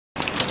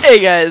Hey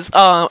guys,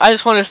 I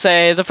just want to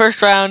say the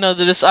first round of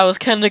this, I was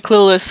kind of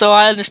clueless, so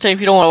I understand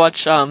if you don't want to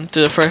watch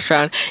the first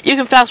round. You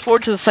can fast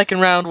forward to the second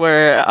round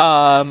where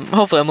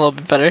hopefully I'm a little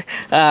bit better.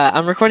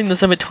 I'm recording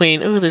this in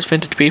between. Ooh, there's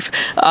vintage beef.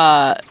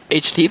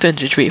 HT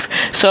vintage beef.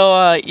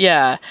 So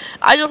yeah,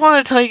 I just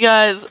wanted to tell you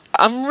guys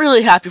I'm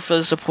really happy for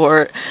the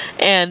support,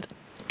 and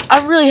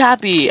I'm really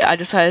happy I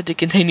decided to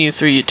continue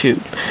through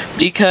YouTube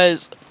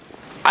because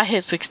I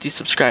hit 60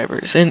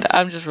 subscribers, and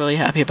I'm just really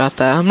happy about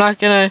that. I'm not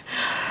gonna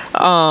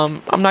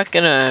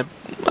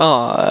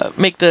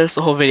make this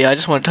the whole video. I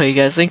just want to tell you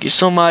guys thank you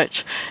so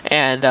much,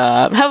 and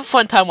have a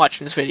fun time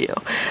watching this video.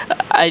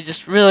 I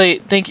just really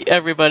thank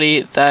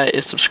everybody that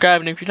is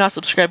subscribing. If you're not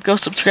subscribed, go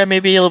subscribe.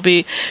 Maybe you'll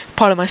be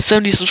part of my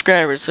 70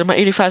 subscribers, or my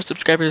 85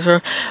 subscribers,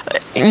 or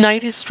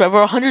 90 subscribers,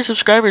 or 100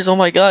 subscribers. Oh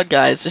my god,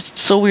 guys, it's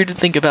so weird to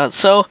think about.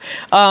 So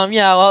yeah,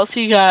 well, I'll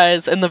see you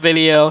guys in the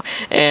video,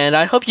 and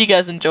I hope you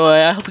guys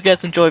enjoy. I hope you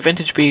guys enjoy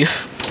vintage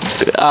beef.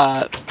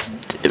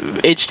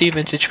 HD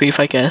vintage beef,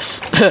 I guess.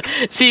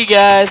 See you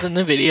guys in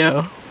the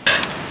video.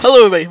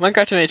 Hello everybody,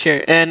 Minecraft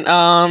here, and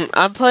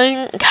I'm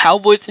playing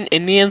Cowboys and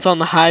Indians on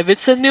the Hive.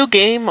 It's a new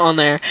game on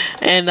there,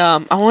 and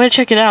I want to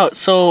check it out.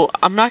 So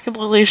I'm not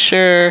completely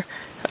sure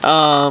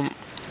what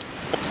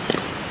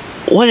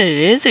it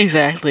is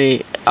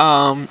exactly.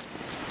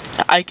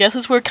 I guess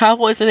it's where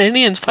Cowboys and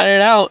Indians fight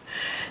it out.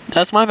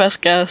 That's my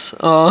best guess.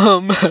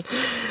 I'm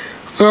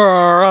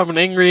an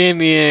angry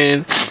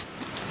Indian.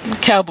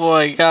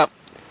 Cowboy got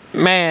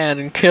mad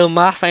and killed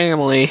my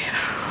family.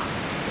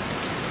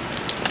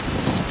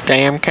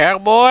 Damn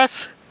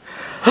cowboys.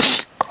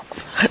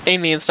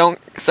 Indians don't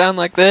sound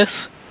like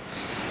this.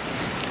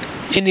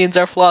 Indians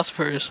are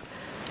philosophers.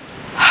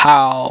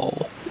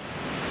 How?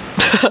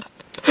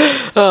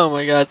 Oh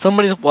my god,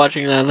 somebody's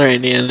watching that and they're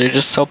Indian. They're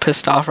just so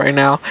pissed off right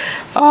now.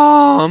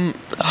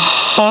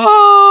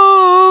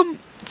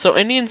 So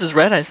Indians is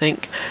red, I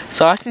think.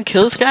 So I can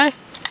kill this guy?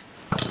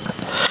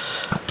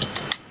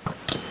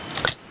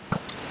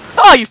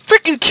 Oh, you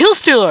freaking kill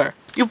stealer!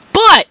 You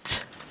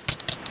butt!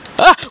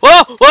 Ah,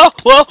 whoa, whoa,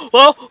 whoa,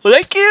 whoa!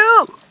 Thank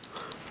you!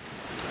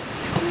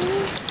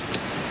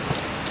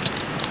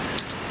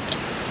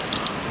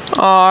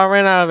 Oh, I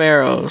ran out of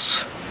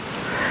arrows.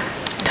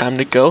 Time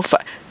to go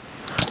fight.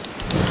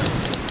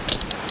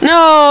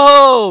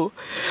 No!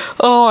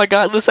 Oh my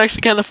god, this is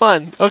actually kind of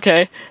fun.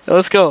 Okay,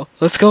 let's go.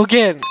 Let's go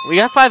again. We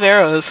got 5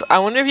 arrows. I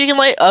wonder if you can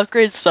like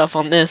upgrade stuff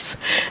on this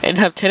and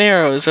have 10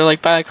 arrows, or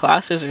like buy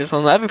classes or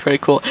something. That'd be pretty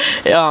cool.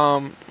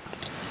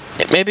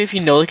 Maybe if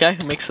you know the guy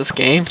who makes this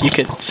game, you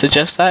could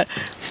suggest that.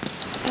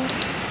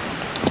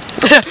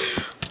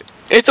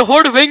 It's a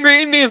horde of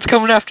angry Indians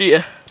coming after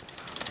you.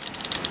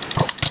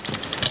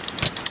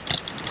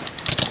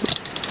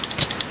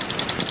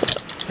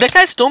 That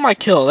guy stole my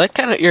kill. That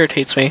kind of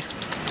irritates me.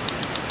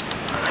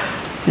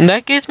 And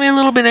that gets me a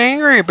little bit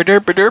angry.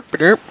 Ba-derp, ba-derp,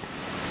 ba-derp.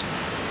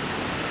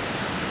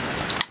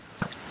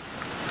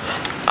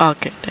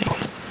 Okay, dang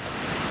it.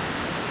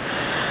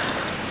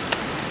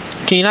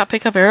 Can you not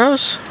pick up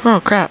arrows? Oh,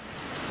 crap.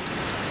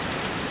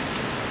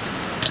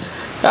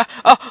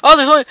 Oh,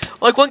 there's only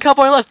like one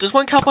cowboy left. There's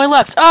one cowboy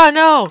left. Ah,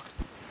 no!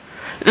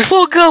 There's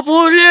one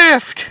cowboy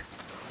left!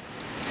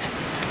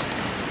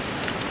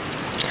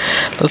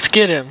 Let's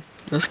get him.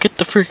 Let's get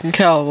the freaking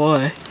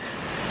cowboy.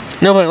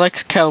 Nobody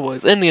likes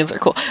cowboys. Indians are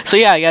cool. So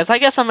yeah, guys, I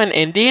guess I'm an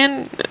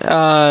Indian.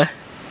 So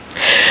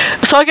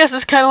I guess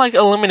it's kind of like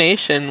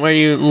elimination, where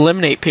you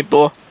eliminate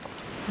people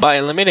by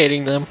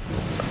eliminating them.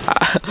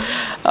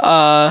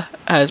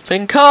 Has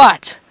been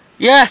caught.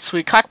 Yes,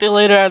 we caught the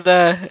leader of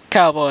the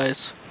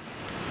Cowboys.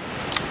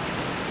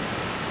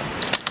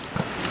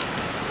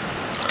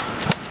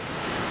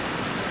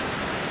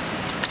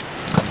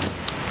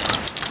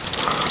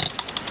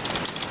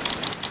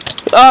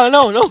 Oh,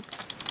 no.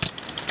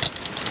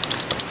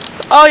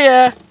 Oh,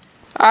 yeah.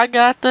 I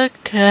got the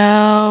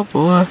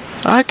cowboy.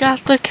 I got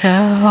the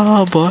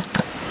cowboy.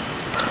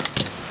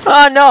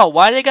 Oh, no.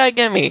 Why they gotta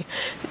get me?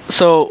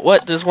 So,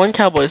 what? There's one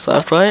cowboy's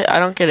left, right? I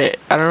don't get it.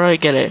 I don't really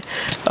get it.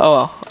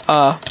 Oh,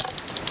 well.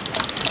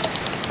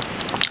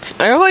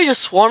 Everybody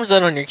just swarms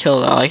in on your kill,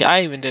 though. Like,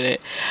 I even did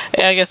it.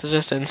 Yeah, I guess it's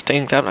just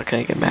instinct. I'm not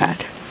gonna get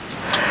mad.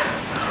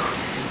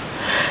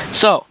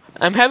 So,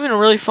 I'm having a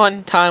really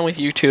fun time with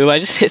YouTube. I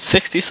just hit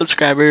 60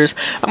 subscribers.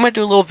 I'm gonna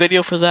do a little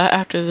video for that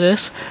after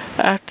this.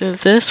 After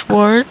this,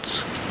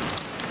 words.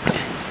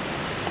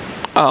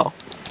 Oh.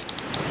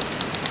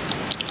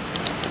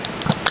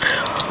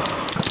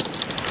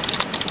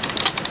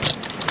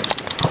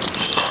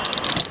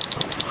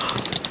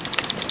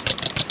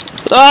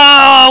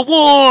 Ah,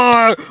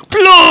 war!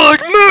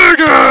 Blood!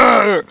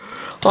 Murder!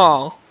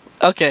 Oh.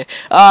 Okay,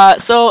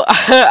 so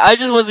I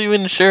just wasn't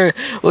even sure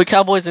what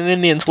Cowboys and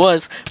Indians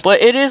was, but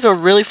it is a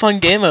really fun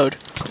game mode.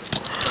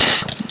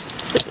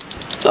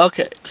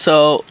 Okay,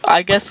 so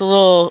I guess the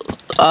little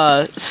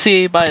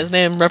C by his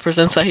name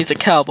represents that he's a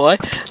cowboy.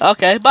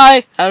 Okay,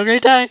 bye. Have a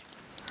great day.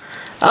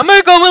 I'm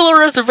gonna go on my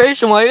little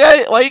reservation. Why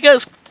you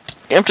guys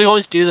have to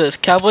always do this?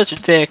 Cowboys are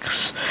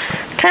dicks.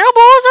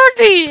 Cowboys are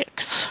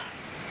dicks.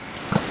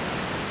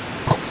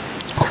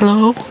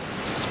 Hello?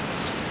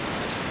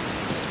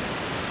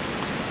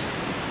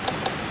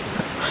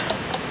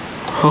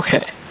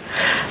 Okay.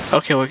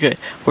 Okay, we're good.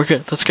 We're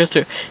good. Let's go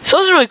through. So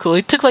this is really cool.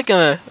 He took like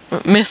a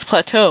mist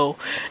plateau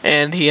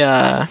and he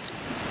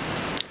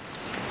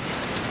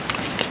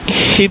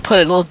put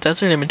a little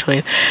desert in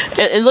between.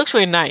 It looks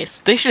really nice.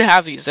 They should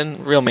have these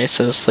in real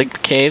mesas, like the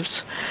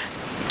caves.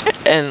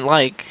 And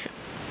like,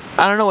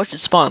 I don't know what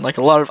should spawn. Like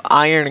a lot of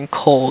iron and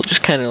coal,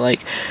 just kind of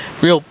like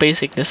real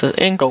basicness,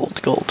 and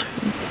gold.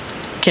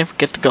 Can't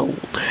forget the gold.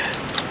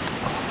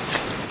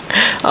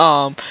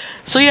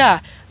 So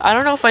yeah, I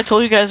don't know if I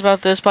told you guys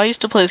about this, but I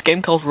used to play this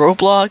game called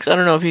Roblox. I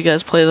don't know if you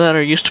guys play that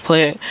or used to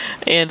play it.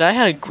 And I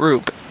had a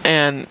group,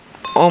 and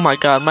oh my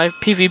god, my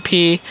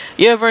PvP,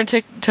 you have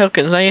earned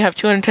tokens. Now you have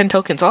 210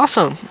 tokens.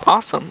 Awesome.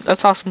 Awesome.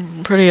 That's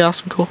awesome. Pretty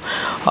awesome. Cool.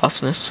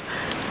 Awesomeness.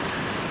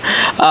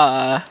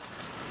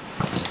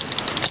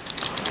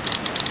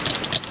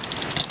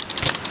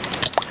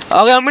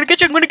 Okay, I'm gonna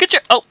get you.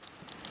 Oh.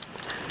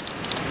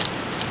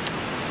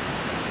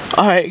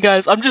 Alright,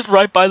 guys, I'm just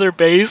right by their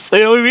base. They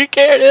don't even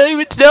care. They don't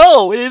even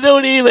know. They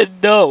don't even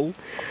know.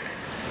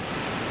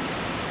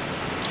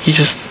 He's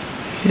just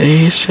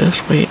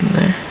waiting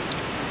there.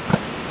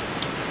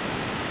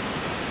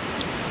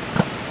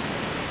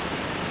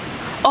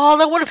 Oh,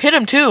 that would have hit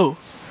him too.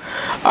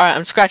 Alright,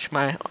 I'm scratching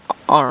my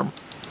arm.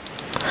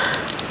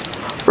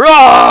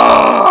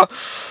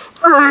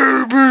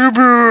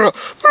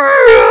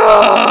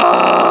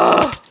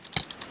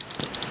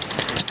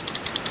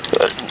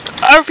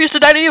 I refuse to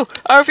die to you.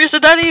 I refuse to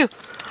die to you.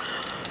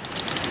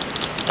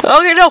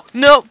 Okay,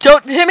 no,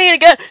 don't hit me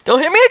again. Don't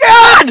hit me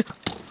again.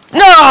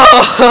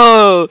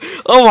 No!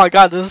 Oh my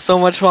god, this is so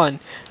much fun.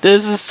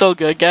 This is so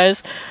good,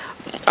 guys.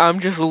 I'm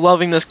just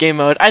loving this game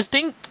mode. I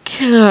think,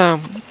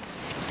 I'm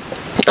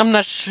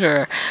not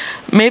sure.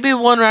 Maybe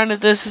one round of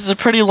this is a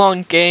pretty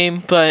long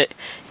game, but,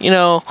 you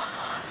know,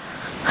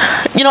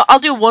 I'll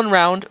do one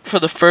round for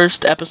the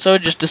first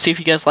episode just to see if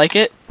you guys like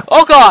it.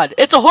 Oh god,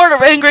 it's a horde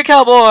of angry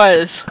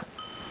cowboys!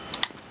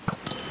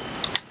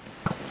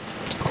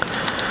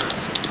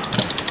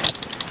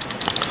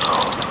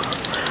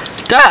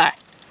 Die!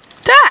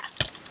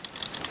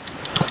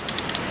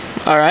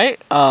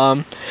 Alright,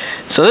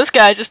 so this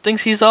guy just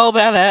thinks he's all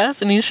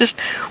badass, and he's just,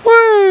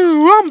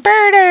 woo, I'm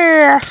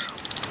badass!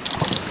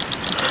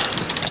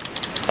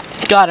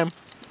 Got him.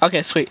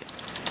 Okay, sweet.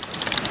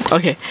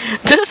 Okay,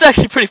 this is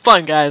actually pretty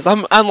fun, guys.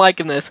 I'm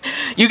liking this.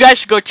 You guys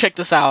should go check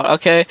this out,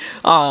 okay?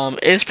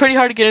 It's pretty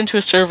hard to get into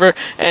a server,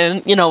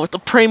 and, you know, with the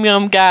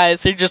premium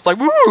guys, they're just like,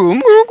 ooh, I'm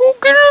gonna go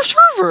get in a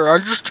server. I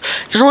just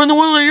join the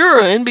one that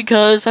you're in,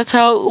 because that's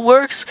how it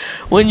works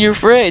when you're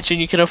rich and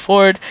you can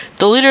afford.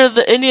 The leader of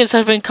the Indians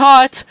has been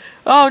caught.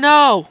 Oh,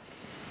 no.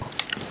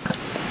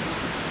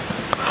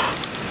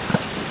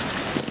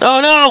 Oh,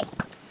 no.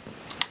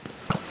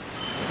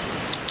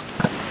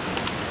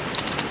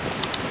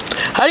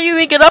 How do you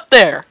even get up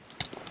there?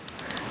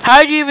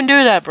 How did you even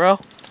do that, bro?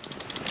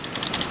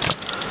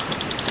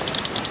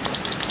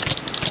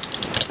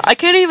 I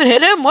can't even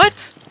hit him? What?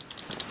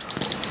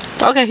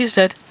 Okay, he's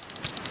dead.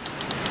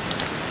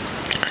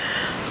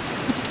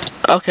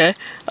 Okay.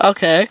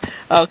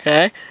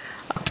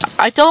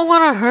 I don't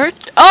want to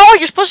hurt. Oh,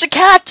 you're supposed to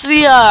catch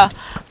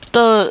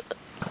the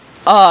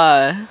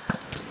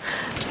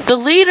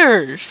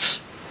leaders.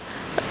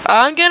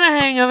 I'm getting a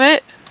hang of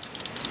it.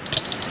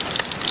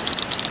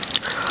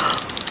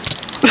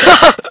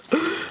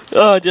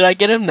 Oh, did I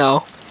get him?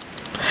 No.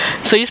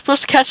 So you're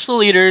supposed to catch the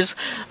leaders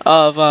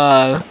of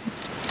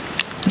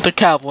the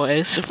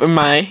Cowboys, in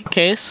my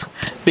case,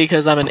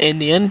 because I'm an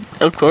Indian,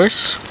 of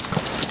course.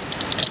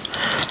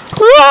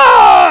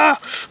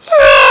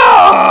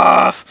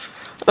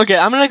 Okay,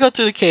 I'm gonna go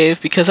through the cave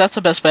because that's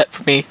the best bet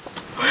for me.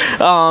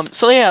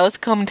 So yeah, let's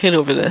commentate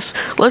over this.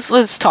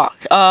 Let's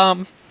talk.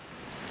 I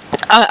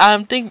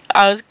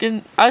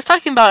was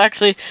talking about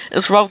actually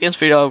this survival games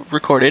video I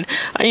recorded.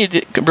 I need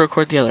to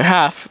record the other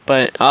half,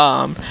 but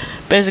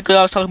basically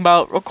I was talking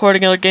about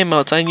recording other game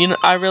modes, and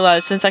I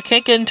realized since I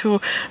can't get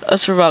into a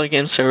survival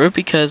game server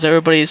because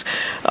everybody's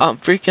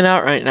freaking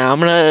out right now, I'm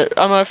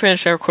gonna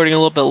finish that recording a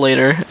little bit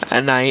later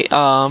at night.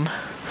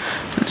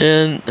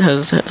 And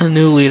has a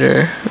new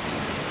leader.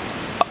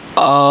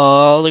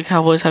 The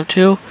Cowboys have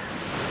two.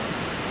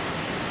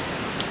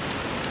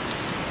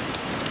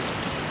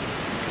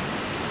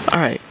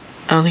 Alright,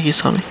 I don't think he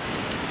saw me.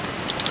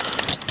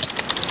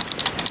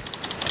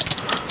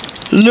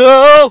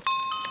 No!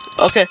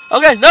 Okay,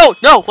 no,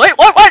 wait,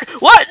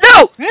 what,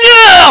 no!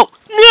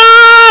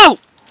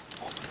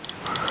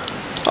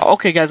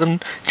 Okay, guys, I'm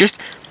just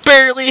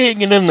barely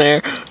hanging in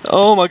there.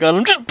 Oh my god,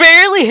 I'm just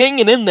barely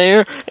hanging in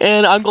there,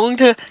 and I'm going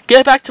to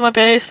get back to my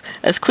base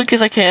as quick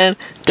as I can.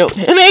 Don't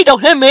hit me!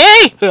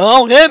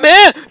 Oh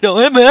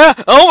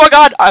my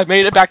god, I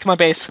made it back to my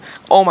base.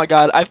 Oh my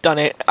god, I've done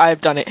it.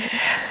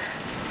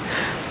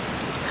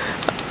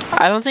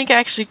 I don't think I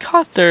actually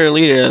caught their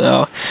leader,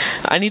 though.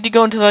 I need to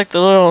go into, like,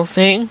 the little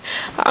thing.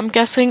 I'm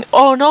guessing...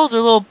 Oh, no,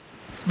 they're little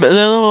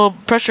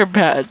pressure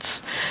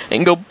pads.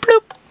 And go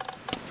bloop.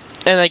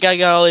 And I gotta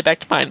get all the way back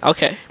to mine.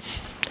 Okay.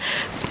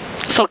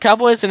 So,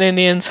 Cowboys and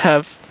Indians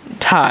have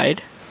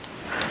tied.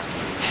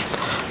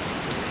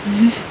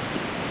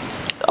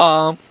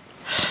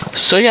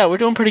 So yeah, we're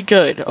doing pretty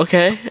good,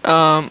 okay?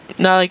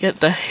 Now I get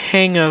the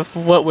hang of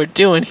what we're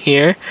doing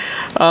here.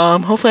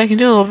 Hopefully I can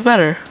do a little bit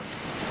better.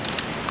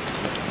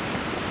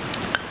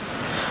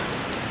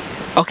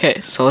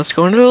 Okay, so let's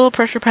go into the little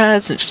pressure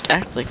pads and just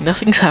act like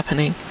nothing's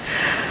happening.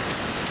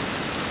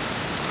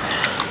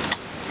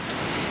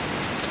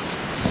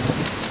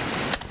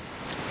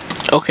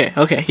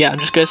 Okay, yeah, I'm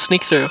just gonna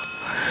sneak through.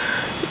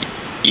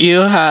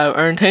 You have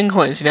earned 10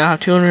 coins, you now have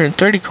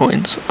 230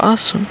 coins.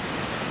 Awesome.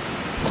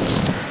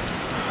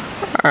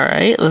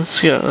 Alright,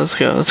 let's go.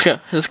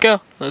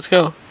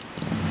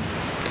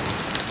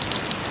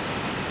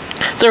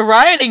 They're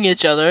riding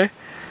each other.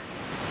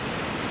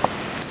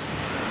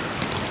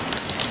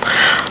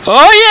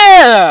 Oh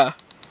yeah!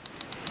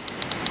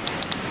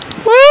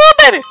 Woo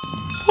baby!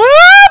 Woo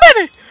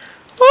baby!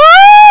 Woo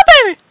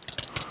baby!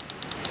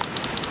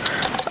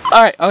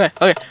 Alright,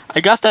 okay.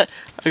 I got that.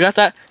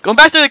 Going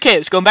back through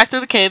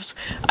the caves.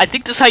 I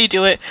think this is how you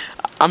do it.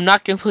 I'm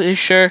not completely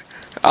sure.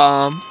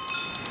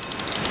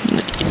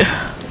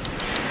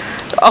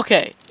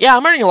 Okay. Yeah,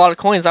 I'm earning a lot of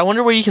coins. I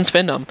wonder where you can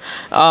spend them.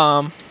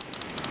 Oh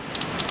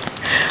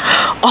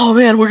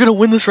man, we're gonna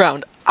win this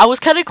round. I was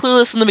kind of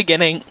clueless in the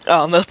beginning.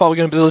 That's probably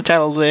gonna be the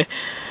title today.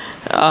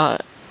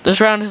 This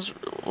round is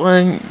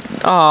when.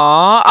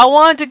 Aww, I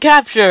wanted to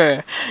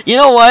capture. You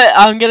know what?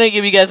 I'm gonna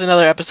give you guys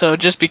another episode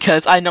just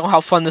because I know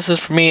how fun this is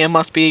for me. It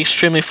must be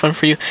extremely fun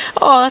for you.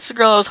 Oh, that's the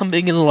girl I was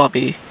humping in the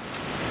lobby.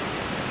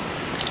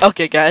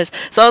 Okay, guys.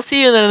 So I'll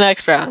see you in the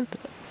next round.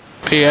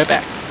 Be right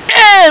back.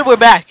 And we're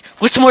back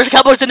with some more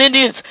Cowboys and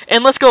Indians.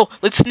 And let's go.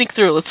 Let's sneak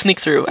through.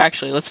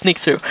 Actually, let's sneak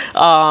through.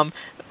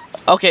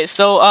 Okay,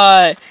 so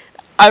I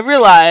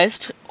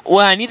realized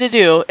what I need to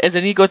do is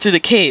I need to go through the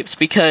caves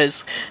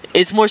because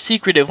it's more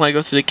secretive when I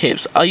go through the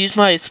caves. I'll use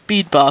my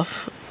speed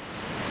buff.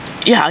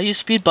 Yeah, I'll use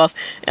speed buff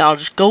and I'll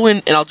just go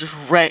in and I'll just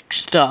wreck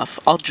stuff.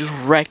 I'll just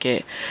wreck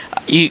it.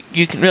 You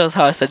can realize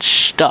how I said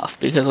stuff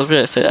because I was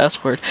gonna say the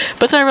S word.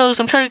 But then I realized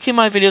I'm trying to keep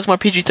my videos more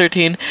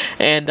PG-13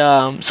 and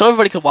so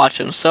everybody could watch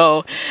them.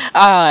 So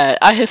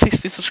I hit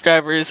 60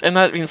 subscribers and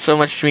that means so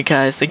much to me,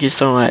 guys. Thank you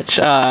so much.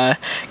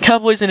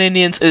 Cowboys and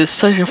Indians is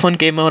such a fun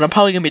game mode. I'm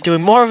probably gonna be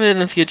doing more of it in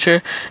the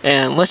future.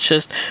 And let's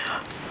just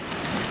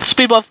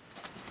speed buff,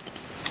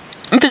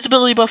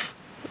 invisibility buff.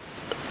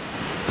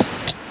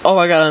 Oh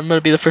my god, I'm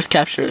gonna be the first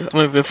capture.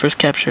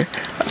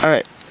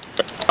 Alright.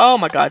 Oh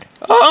my god.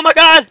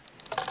 Alright,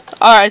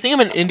 I think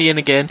I'm an Indian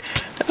again.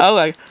 Oh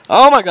my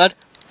god.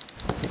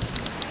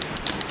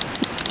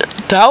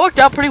 That worked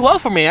out pretty well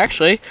for me,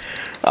 actually.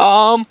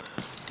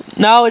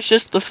 Now it's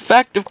just the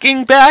fact of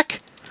getting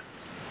back.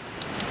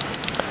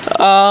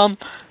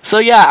 So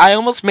yeah, I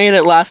almost made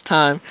it last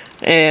time.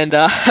 And,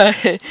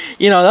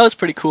 you know, that was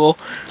pretty cool.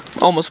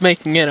 Almost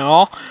making it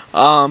all.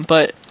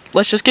 But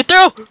let's just get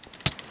through.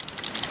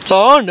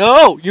 Oh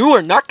no, you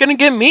are not gonna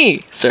get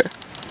me, sir.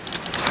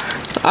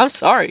 I'm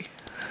sorry.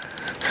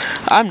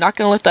 I'm not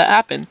gonna let that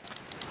happen.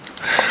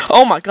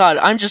 Oh my god,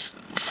 I'm just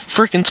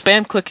freaking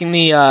spam clicking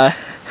the, Oh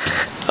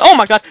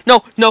my god,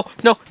 no.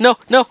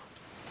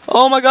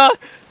 Oh my god.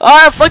 I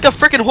have like a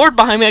freaking horde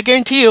behind me, I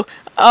guarantee you.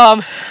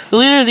 The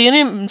leader of the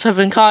Indians have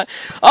been caught.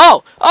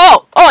 Oh,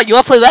 you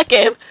wanna play that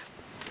game?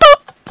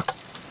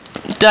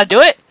 Boop. Did I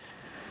do it?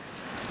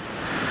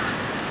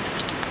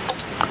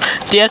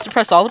 Do you have to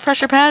press all the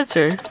pressure pads,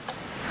 or?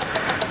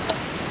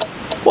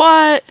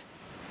 What?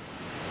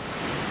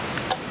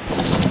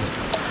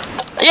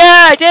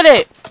 Yeah, I did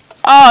it!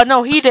 Oh,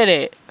 no, he did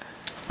it.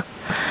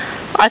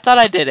 I thought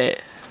I did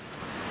it.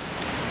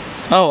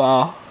 Oh,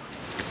 well.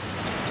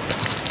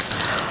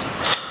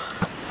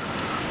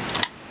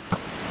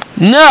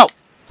 No!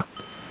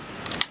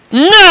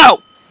 No!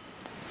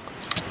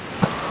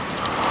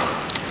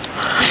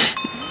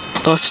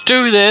 Let's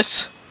do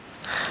this.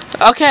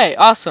 Okay,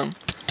 awesome.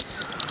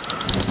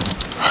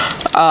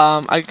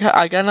 I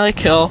got another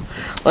kill.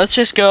 Let's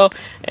just go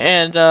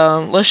and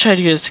let's try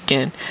to do this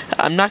again.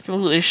 I'm not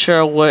completely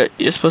sure what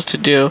you're supposed to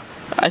do.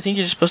 I think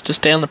you're just supposed to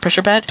stay on the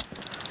pressure pad.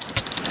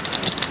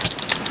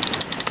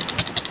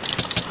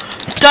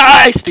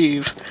 Die,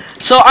 Steve!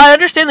 So I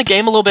understand the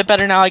game a little bit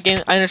better now. I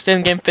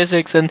understand game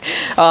physics and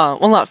well,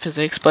 not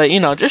physics, but you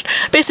know, just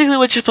basically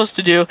what you're supposed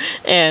to do.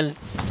 And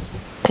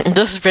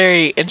this is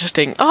very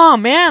interesting. Oh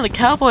man, the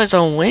Cowboys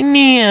are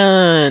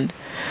winning.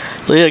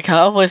 The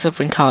Cowboys have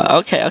been caught.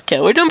 Okay,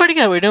 we're doing pretty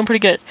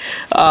good.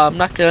 I'm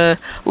not gonna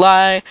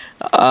lie.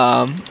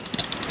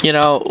 You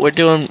know, we're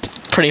doing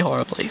pretty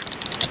horribly.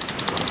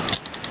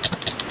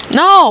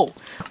 No!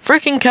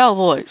 Freaking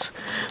Cowboys.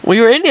 We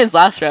were Indians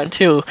last round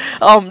too.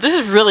 This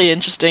is really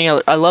interesting.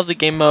 I love the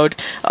game mode.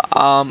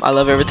 I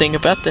love everything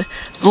about the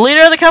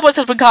leader of the Cowboys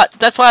has been caught.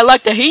 That's why I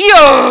like to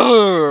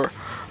hear.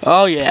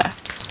 Oh yeah.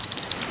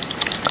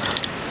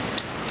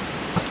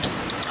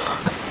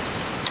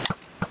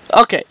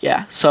 Okay,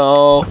 yeah,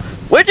 so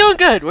we're doing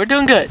good. No.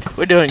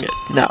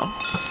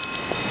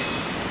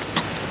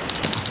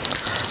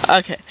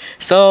 Okay,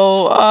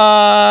 so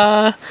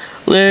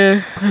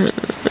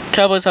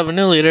Cowboys have a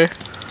new leader.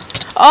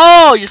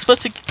 Oh, you're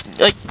supposed to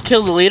like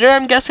kill the leader,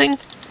 I'm guessing.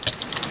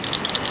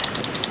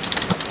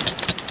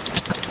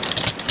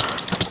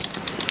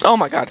 Oh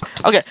my god.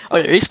 Okay,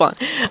 respawn.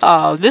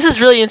 This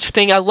is really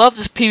interesting. I love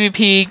this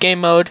PvP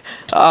game mode.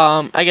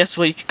 I guess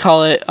what you could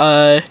call it.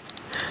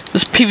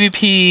 This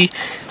PvP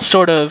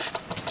sort of.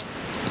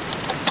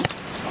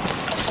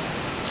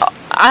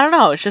 I don't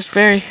know. It's just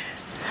very.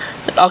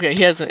 Okay,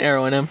 he has an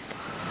arrow in him.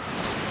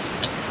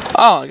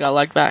 Oh, I got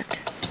lagged back.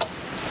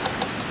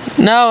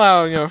 Now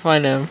how are we gonna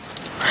find him?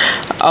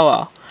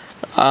 Oh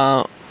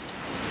well.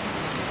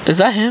 Is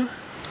that him?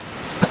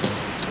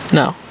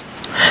 No.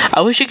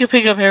 I wish you could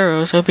pick up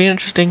arrows. That'd be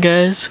interesting,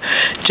 guys.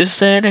 Just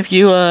saying, if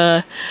you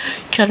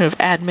kind of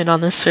admin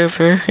on this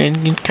server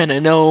and you kind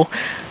of know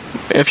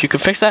if you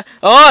could fix that.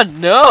 Oh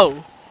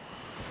no!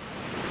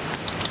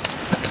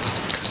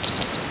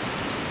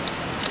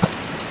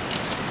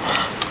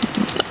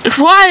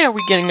 Why are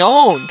we getting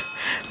owned?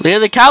 Leader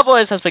of the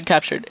Cowboys has been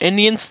captured.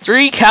 Indians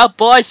 3,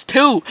 Cowboys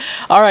 2.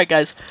 Alright,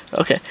 guys.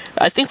 Okay.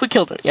 I think we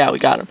killed him. Yeah, we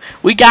got him.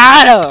 We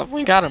got him!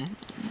 We got him.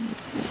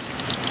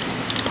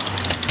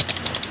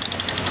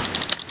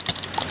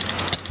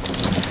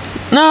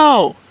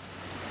 No!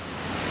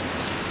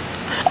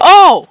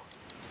 Oh!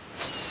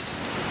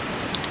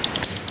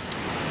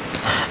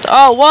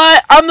 Oh,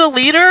 what? I'm the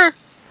leader?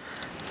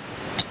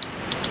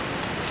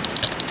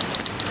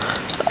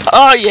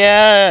 Oh,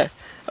 yeah!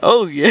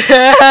 Oh,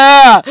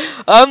 yeah!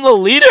 I'm the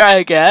leader,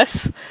 I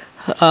guess.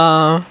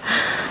 Oh,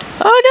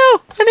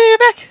 no! I need to get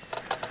back.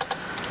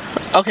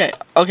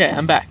 Okay,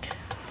 I'm back.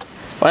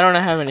 Why don't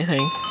I have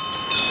anything?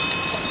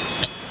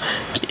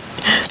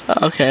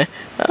 Okay.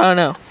 Oh,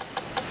 no.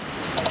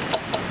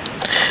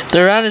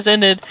 The round is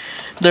ended.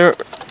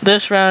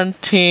 This round,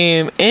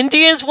 team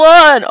Indians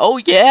won. Oh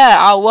yeah,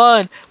 I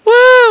won.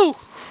 Woo!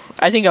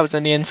 I think I was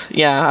Indians.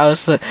 Yeah, I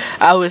was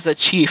the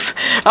chief.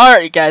 All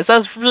right, guys, that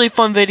was a really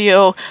fun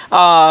video.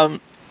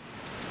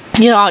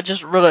 You know,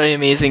 just really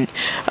amazing.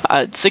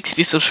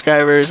 60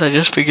 subscribers. I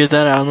just figured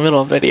that out in the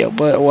middle of the video,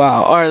 but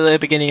wow, or the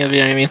beginning of the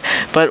video. I mean,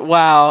 but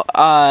wow.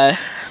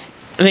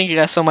 Thank you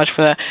guys so much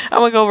for that.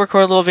 I'm gonna go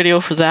record a little video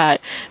for that,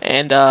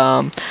 and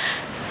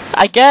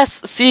I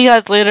guess, see you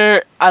guys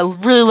later. I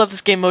really love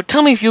this game mode.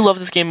 Tell me if you love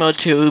this game mode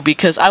too,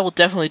 because I will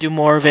definitely do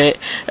more of it.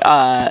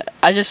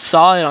 I just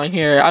saw it on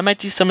here. I might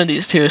do some of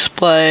these too.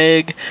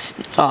 Splague,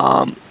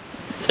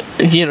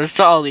 you know, just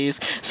all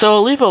these.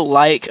 So leave a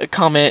like, a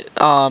comment,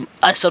 a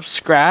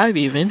subscribe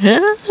even.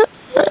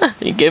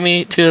 You get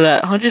me to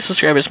that 100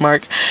 subscribers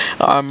mark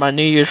on my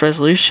New Year's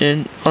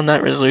resolution. On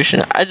that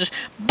resolution,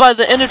 by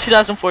the end of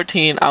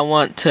 2014, I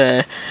want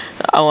to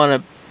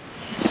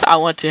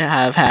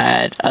have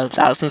had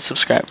 1,000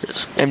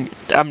 subscribers, and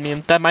I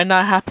mean that might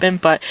not happen,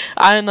 but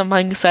I'm in the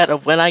mindset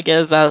of when I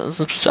get 1,000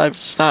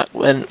 subscribers, not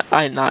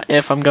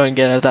if I'm going to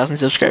get 1,000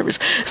 subscribers.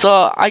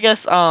 So I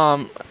guess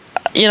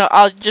you know,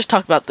 I'll just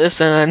talk about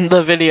this in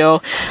the video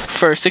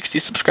for 60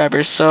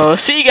 subscribers. So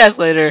see you guys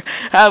later.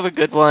 Have a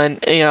good one.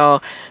 You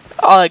know,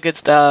 all that good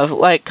stuff.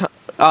 Like,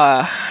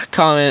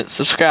 comment,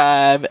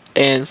 subscribe,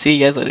 and see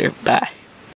you guys later. Bye.